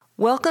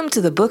Welcome to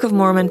the Book of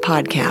Mormon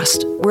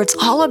podcast, where it's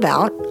all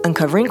about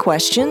uncovering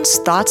questions,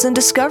 thoughts, and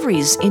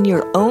discoveries in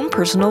your own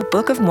personal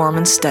Book of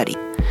Mormon study.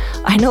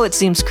 I know it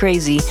seems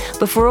crazy,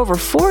 but for over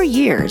 4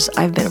 years,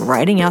 I've been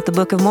writing out the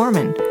Book of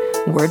Mormon,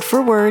 word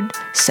for word,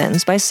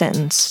 sentence by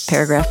sentence,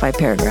 paragraph by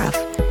paragraph.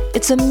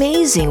 It's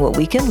amazing what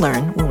we can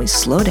learn when we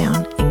slow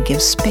down and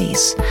give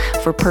space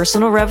for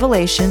personal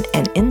revelation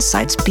and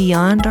insights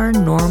beyond our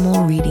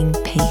normal reading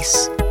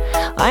pace.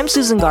 I'm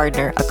Susan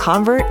Gardner, a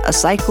convert, a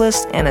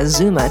cyclist, and a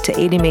Zuma to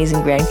 8 amazing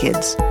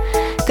grandkids.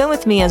 Come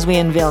with me as we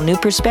unveil new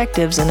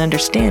perspectives and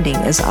understanding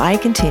as I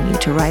continue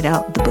to write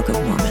out the Book of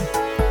Mormon.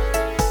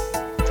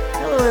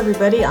 Hello,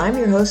 everybody. I'm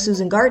your host,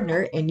 Susan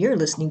Gardner, and you're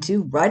listening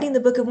to Writing the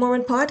Book of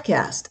Mormon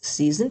podcast,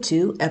 Season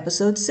 2,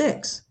 Episode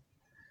 6.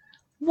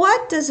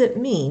 What does it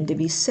mean to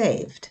be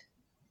saved?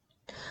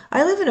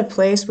 I live in a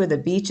place where the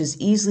beach is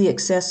easily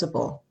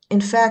accessible.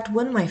 In fact,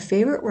 one of my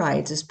favorite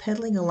rides is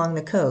pedaling along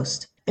the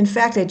coast. In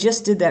fact, I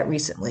just did that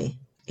recently.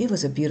 It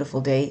was a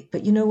beautiful day,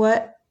 but you know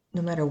what?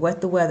 No matter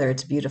what the weather,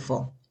 it's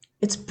beautiful.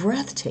 It's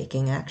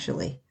breathtaking,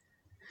 actually.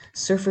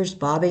 Surfers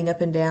bobbing up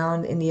and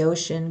down in the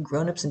ocean,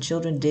 grown-ups and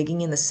children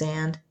digging in the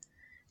sand.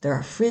 There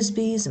are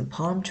frisbees and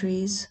palm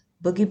trees,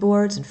 boogie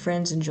boards, and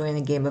friends enjoying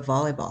a game of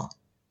volleyball.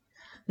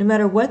 No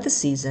matter what the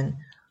season,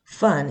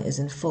 fun is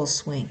in full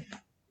swing.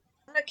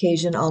 On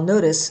occasion, I'll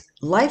notice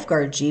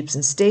lifeguard jeeps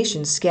and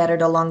stations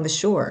scattered along the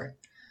shore.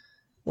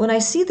 When I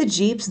see the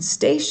jeeps and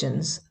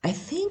stations, I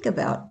think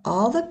about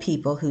all the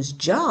people whose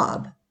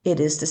job it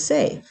is to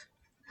save.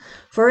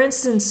 For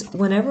instance,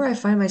 whenever I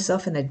find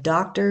myself in a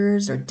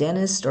doctor's or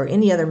dentist or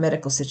any other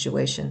medical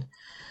situation,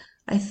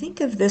 I think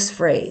of this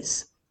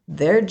phrase,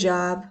 their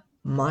job,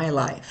 my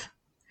life.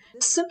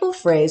 This simple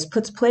phrase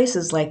puts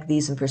places like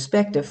these in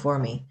perspective for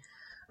me.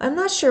 I'm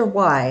not sure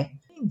why.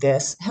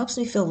 This helps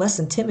me feel less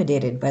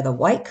intimidated by the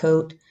white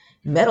coat,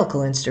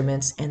 medical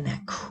instruments, and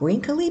that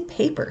crinkly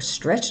paper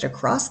stretched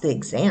across the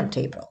exam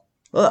table.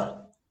 Ugh!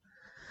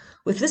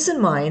 With this in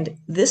mind,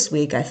 this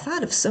week I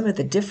thought of some of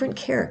the different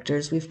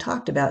characters we've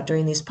talked about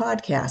during these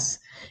podcasts,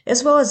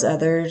 as well as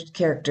other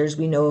characters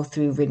we know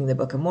through reading the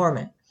Book of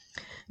Mormon.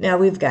 Now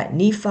we've got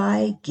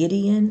Nephi,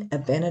 Gideon,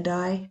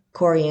 Abinadi,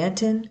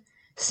 Corianton,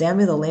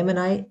 Samuel the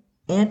Lamanite,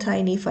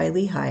 Anti-Nephi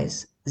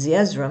Lehi's,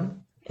 Zeezrom,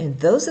 and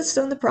those that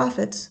stoned the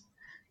prophets,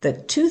 the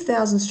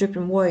 2,000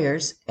 stricken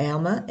warriors,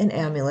 Alma and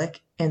Amulek,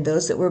 and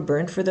those that were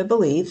burned for their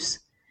beliefs,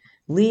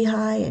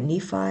 Lehi and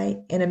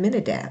Nephi and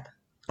Aminadab.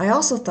 I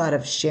also thought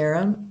of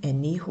Sherem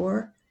and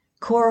Nehor,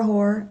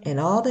 Korihor, and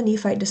all the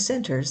Nephite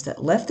dissenters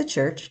that left the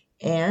church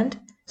and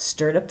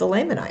stirred up the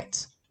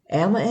Lamanites.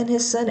 Alma and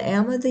his son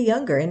Alma the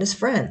younger and his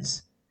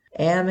friends,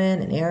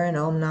 Ammon and Aaron,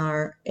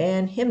 Omnar,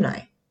 and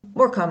Himni,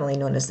 more commonly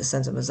known as the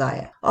sons of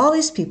Mosiah. All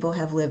these people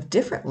have lived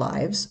different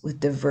lives with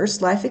diverse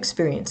life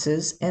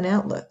experiences and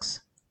outlooks.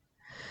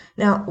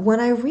 Now, when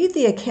I read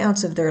the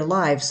accounts of their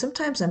lives,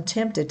 sometimes I'm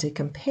tempted to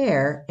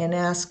compare and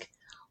ask,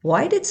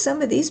 why did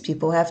some of these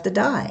people have to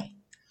die?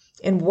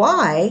 And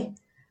why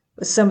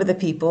was some of the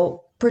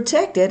people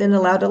protected and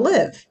allowed to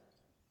live?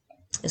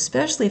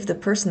 Especially if the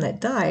person that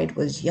died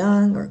was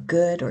young or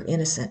good or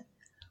innocent.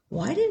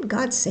 Why didn't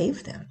God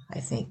save them,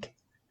 I think?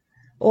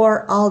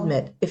 Or, I'll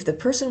admit, if the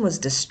person was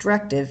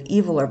destructive,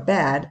 evil, or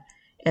bad,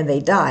 and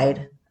they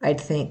died,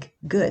 I'd think,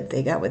 good,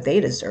 they got what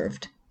they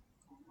deserved.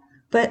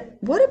 But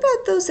what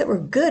about those that were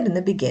good in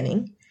the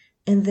beginning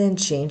and then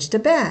changed to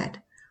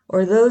bad?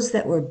 Or those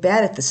that were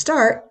bad at the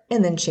start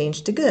and then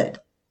changed to good?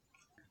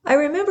 I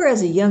remember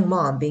as a young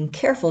mom being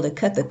careful to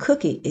cut the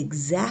cookie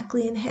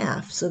exactly in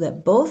half so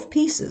that both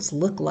pieces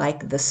look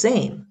like the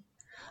same.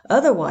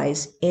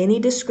 Otherwise, any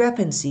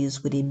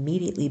discrepancies would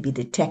immediately be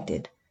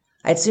detected.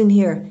 I'd soon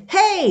hear,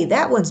 hey,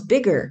 that one's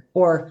bigger,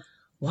 or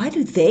why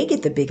do they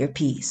get the bigger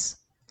piece?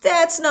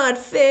 That's not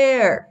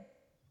fair.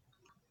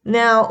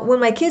 Now,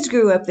 when my kids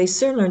grew up, they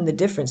soon learned the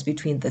difference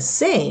between the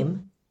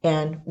same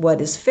and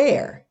what is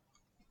fair.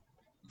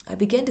 I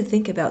began to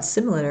think about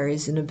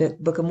similarities in the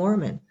Book of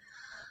Mormon.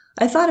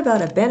 I thought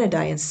about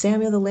Abinadi and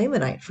Samuel the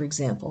Lamanite, for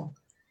example.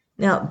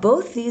 Now,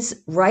 both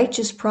these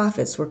righteous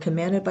prophets were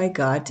commanded by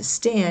God to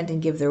stand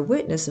and give their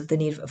witness of the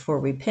need for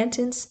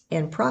repentance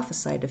and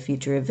prophesied of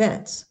future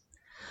events.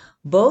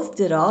 Both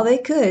did all they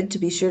could to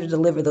be sure to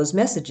deliver those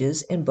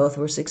messages, and both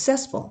were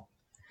successful.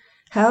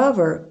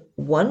 However,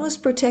 one was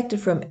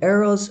protected from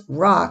arrows,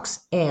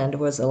 rocks, and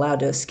was allowed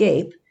to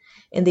escape,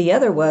 and the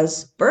other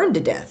was burned to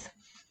death.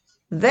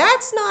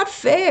 That's not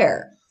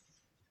fair.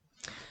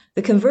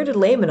 The converted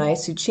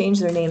Lamanites who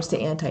changed their names to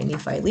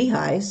Anti-Nephi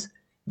Lehi's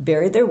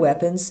buried their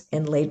weapons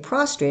and laid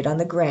prostrate on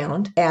the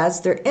ground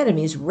as their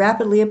enemies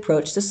rapidly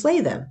approached to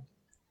slay them.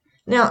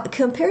 Now,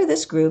 compare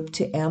this group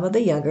to Alma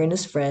the younger and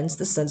his friends,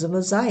 the sons of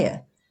Mosiah,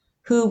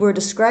 who were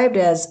described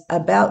as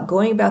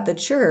going about the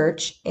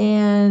church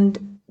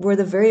and were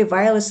the very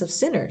vilest of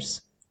sinners.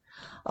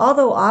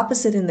 Although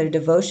opposite in their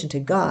devotion to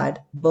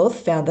God,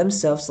 both found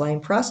themselves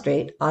lying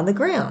prostrate on the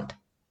ground.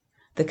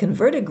 The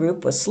converted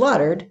group was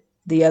slaughtered,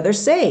 the other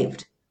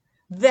saved.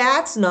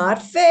 That's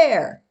not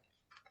fair.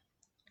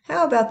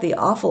 How about the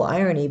awful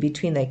irony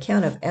between the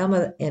account of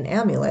Alma and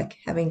Amulek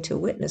having to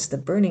witness the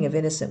burning of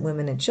innocent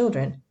women and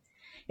children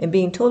and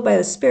being told by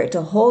the Spirit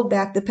to hold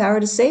back the power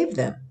to save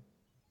them?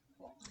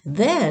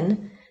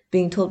 Then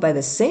being told by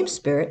the same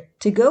Spirit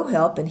to go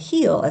help and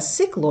heal a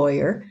sick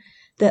lawyer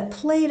that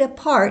played a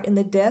part in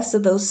the deaths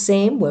of those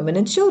same women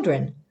and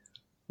children.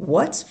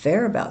 What's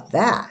fair about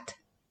that?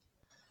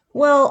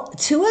 Well,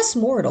 to us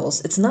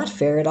mortals, it's not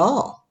fair at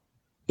all.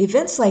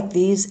 Events like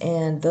these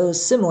and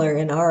those similar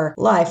in our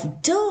life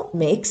don't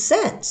make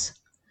sense.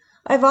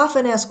 I've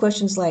often asked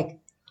questions like,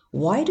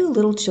 why do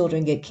little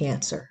children get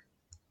cancer?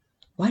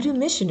 Why do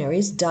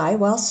missionaries die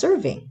while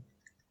serving?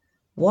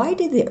 Why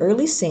did the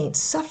early saints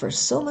suffer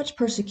so much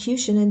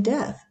persecution and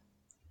death?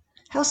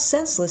 How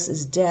senseless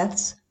is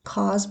deaths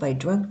caused by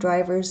drunk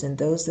drivers and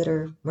those that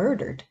are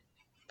murdered?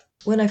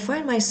 When I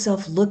find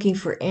myself looking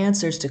for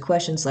answers to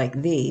questions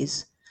like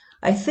these,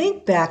 I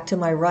think back to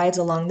my rides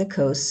along the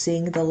coast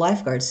seeing the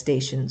lifeguard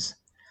stations.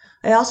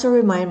 I also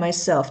remind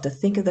myself to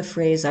think of the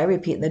phrase I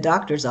repeat in the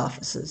doctor's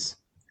offices: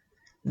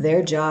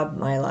 their job,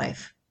 my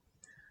life.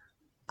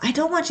 I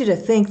don't want you to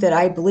think that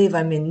I believe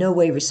I'm in no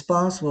way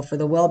responsible for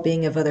the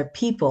well-being of other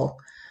people,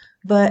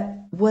 but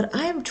what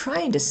I am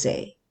trying to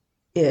say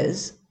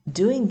is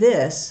doing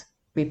this,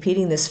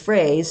 repeating this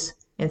phrase,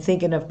 and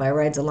thinking of my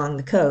rides along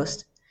the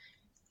coast,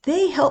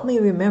 they help me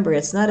remember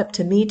it's not up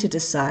to me to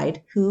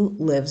decide who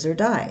lives or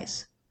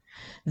dies.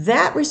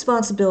 That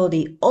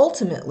responsibility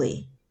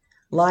ultimately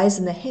lies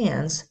in the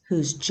hands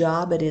whose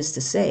job it is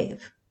to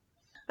save.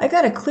 I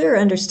got a clear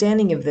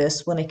understanding of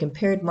this when I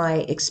compared my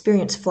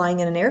experience flying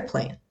in an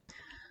airplane.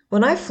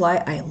 When I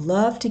fly, I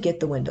love to get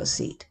the window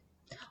seat.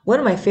 One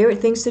of my favorite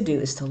things to do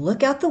is to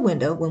look out the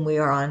window when we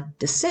are on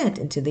descent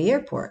into the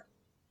airport.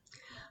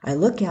 I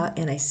look out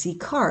and I see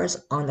cars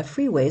on the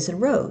freeways and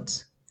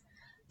roads.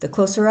 The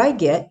closer I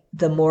get,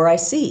 the more I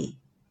see.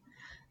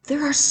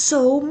 There are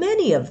so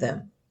many of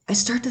them. I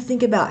start to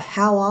think about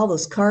how all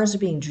those cars are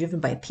being driven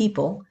by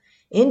people,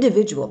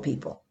 individual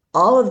people.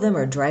 All of them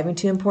are driving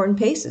to important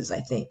paces,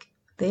 I think.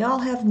 They all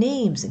have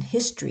names and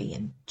history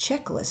and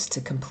checklists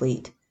to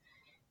complete.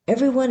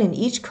 Everyone in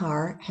each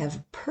car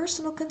have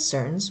personal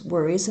concerns,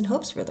 worries, and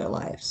hopes for their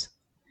lives.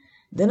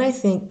 Then I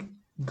think,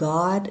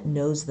 God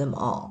knows them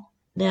all.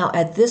 Now,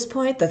 at this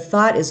point, the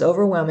thought is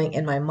overwhelming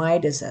and my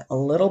mind is a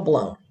little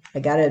blown, I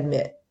gotta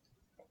admit.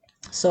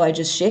 So I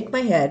just shake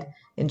my head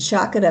and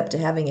chalk it up to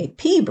having a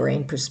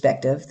pea-brain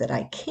perspective that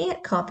I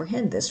can't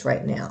comprehend this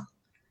right now.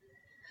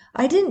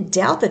 I didn't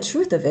doubt the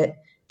truth of it,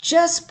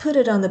 just put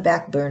it on the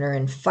back burner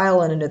and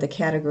file it under the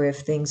category of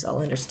things I'll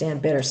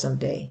understand better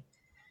someday.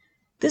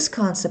 This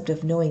concept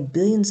of knowing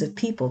billions of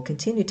people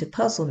continued to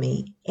puzzle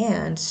me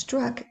and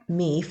struck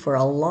me for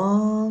a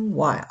long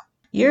while.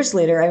 Years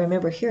later, I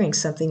remember hearing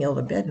something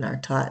Elder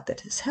Bednar taught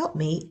that has helped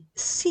me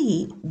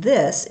see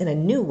this in a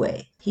new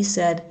way. He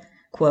said,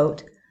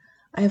 quote,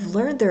 I have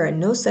learned there are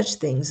no such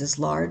things as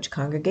large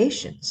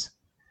congregations.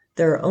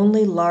 There are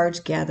only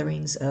large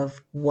gatherings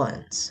of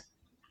ones.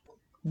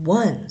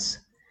 Ones.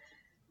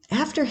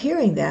 After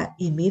hearing that,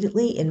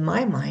 immediately in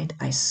my mind,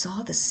 I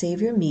saw the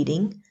Savior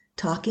meeting,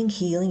 talking,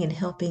 healing, and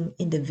helping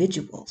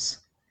individuals.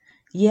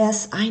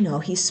 Yes, I know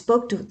he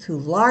spoke to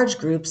large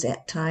groups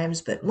at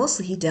times, but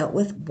mostly he dealt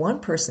with one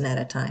person at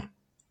a time.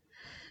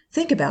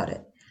 Think about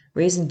it.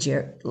 Raising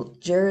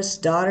Jairus'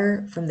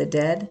 daughter from the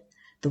dead,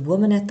 the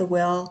woman at the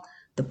well,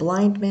 the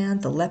blind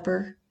man, the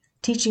leper,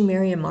 teaching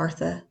Mary and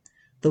Martha,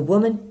 the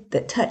woman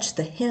that touched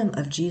the hem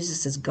of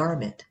Jesus'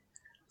 garment.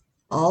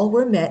 All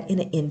were met in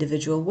an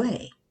individual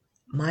way.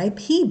 My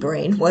pea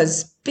brain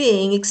was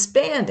being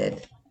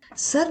expanded.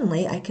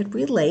 Suddenly, I could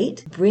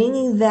relate,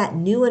 bringing that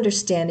new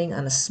understanding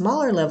on a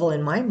smaller level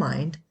in my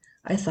mind.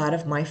 I thought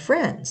of my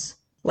friends.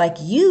 Like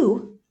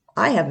you,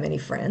 I have many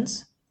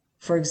friends.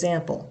 For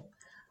example,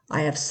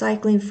 I have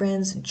cycling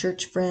friends and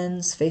church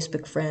friends,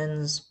 Facebook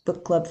friends,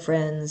 book club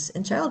friends,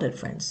 and childhood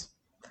friends,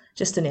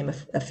 just to name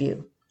a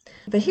few.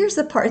 But here's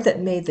the part that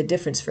made the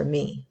difference for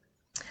me.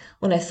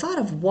 When I thought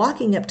of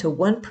walking up to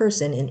one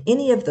person in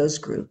any of those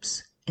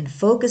groups and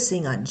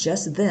focusing on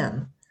just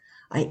them,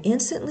 I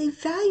instantly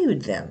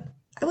valued them.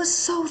 I was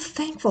so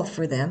thankful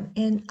for them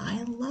and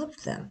I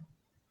loved them.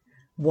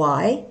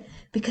 Why?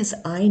 Because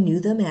I knew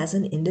them as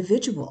an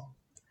individual.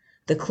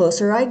 The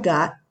closer I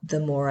got, the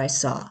more I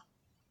saw.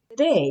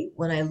 Today,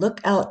 when I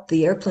look out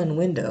the airplane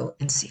window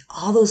and see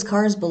all those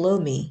cars below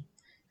me,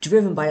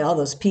 driven by all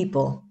those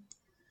people,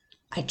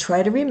 I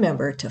try to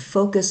remember to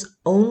focus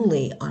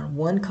only on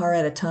one car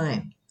at a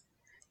time.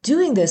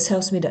 Doing this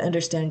helps me to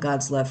understand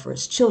God's love for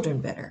his children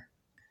better.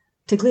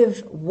 To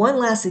give one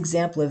last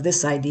example of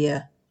this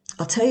idea,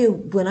 I'll tell you,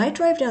 when I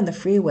drive down the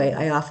freeway,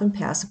 I often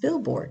pass a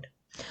billboard.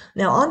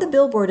 Now, on the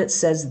billboard, it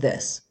says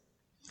this,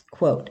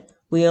 quote,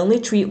 we only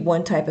treat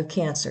one type of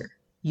cancer,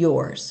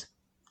 yours.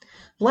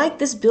 Like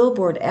this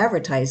billboard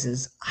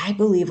advertises, I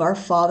believe our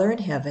Father in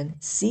heaven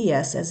sees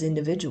us as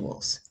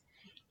individuals.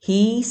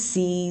 He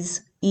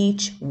sees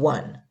each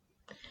one.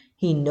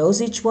 He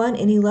knows each one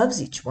and he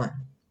loves each one.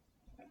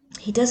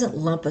 He doesn't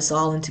lump us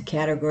all into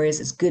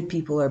categories as good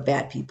people or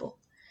bad people.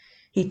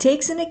 He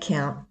takes into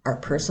account our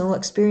personal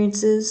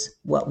experiences,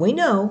 what we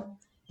know,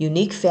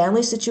 unique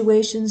family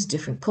situations,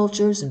 different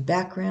cultures and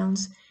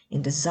backgrounds,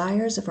 and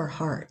desires of our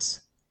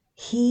hearts.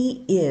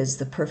 He is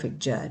the perfect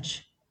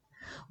judge.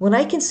 When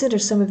I consider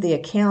some of the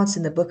accounts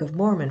in the Book of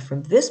Mormon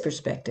from this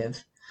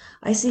perspective,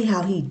 I see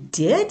how he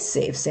did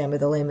save Samuel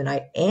the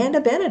Lamanite and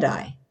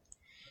Abinadi,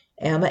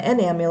 Amma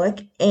and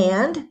Amulek,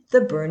 and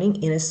the burning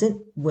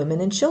innocent women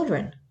and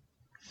children.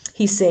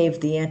 He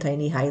saved the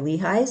anti-Nehi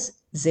Lehis,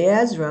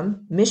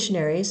 Zeezrom,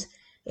 missionaries,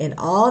 and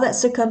all that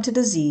succumb to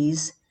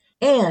disease,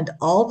 and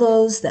all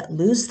those that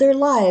lose their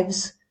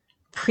lives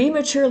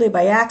prematurely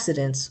by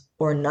accidents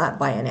or not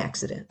by an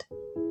accident.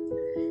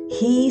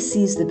 He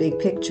sees the big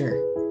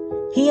picture.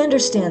 He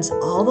understands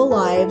all the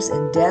lives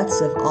and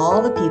deaths of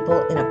all the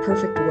people in a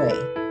perfect way.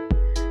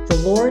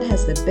 The Lord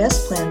has the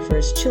best plan for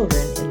his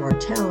children in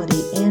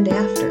mortality and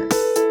after.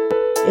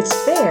 It's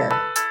fair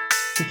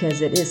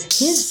because it is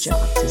his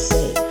job to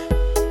save.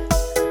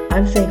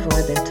 I'm thankful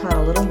I've been taught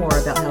a little more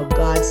about how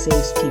God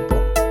saves people.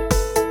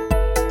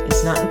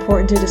 It's not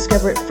important to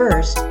discover it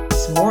first.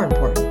 It's more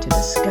important to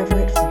discover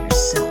it for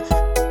yourself.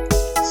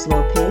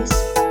 Slow pace,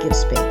 give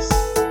space.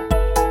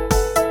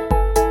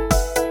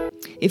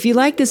 If you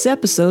like this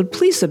episode,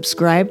 please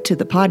subscribe to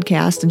the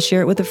podcast and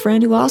share it with a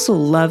friend who also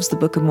loves the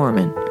Book of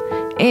Mormon.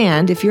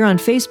 And if you're on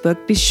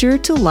Facebook, be sure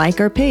to like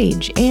our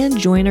page and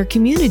join our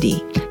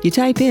community. You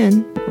type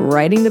in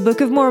Writing the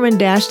Book of Mormon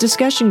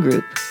discussion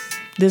group.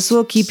 This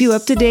will keep you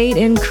up to date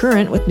and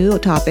current with new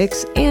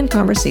topics and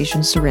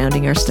conversations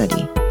surrounding our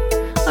study.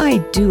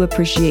 I do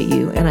appreciate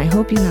you, and I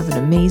hope you have an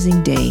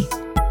amazing day.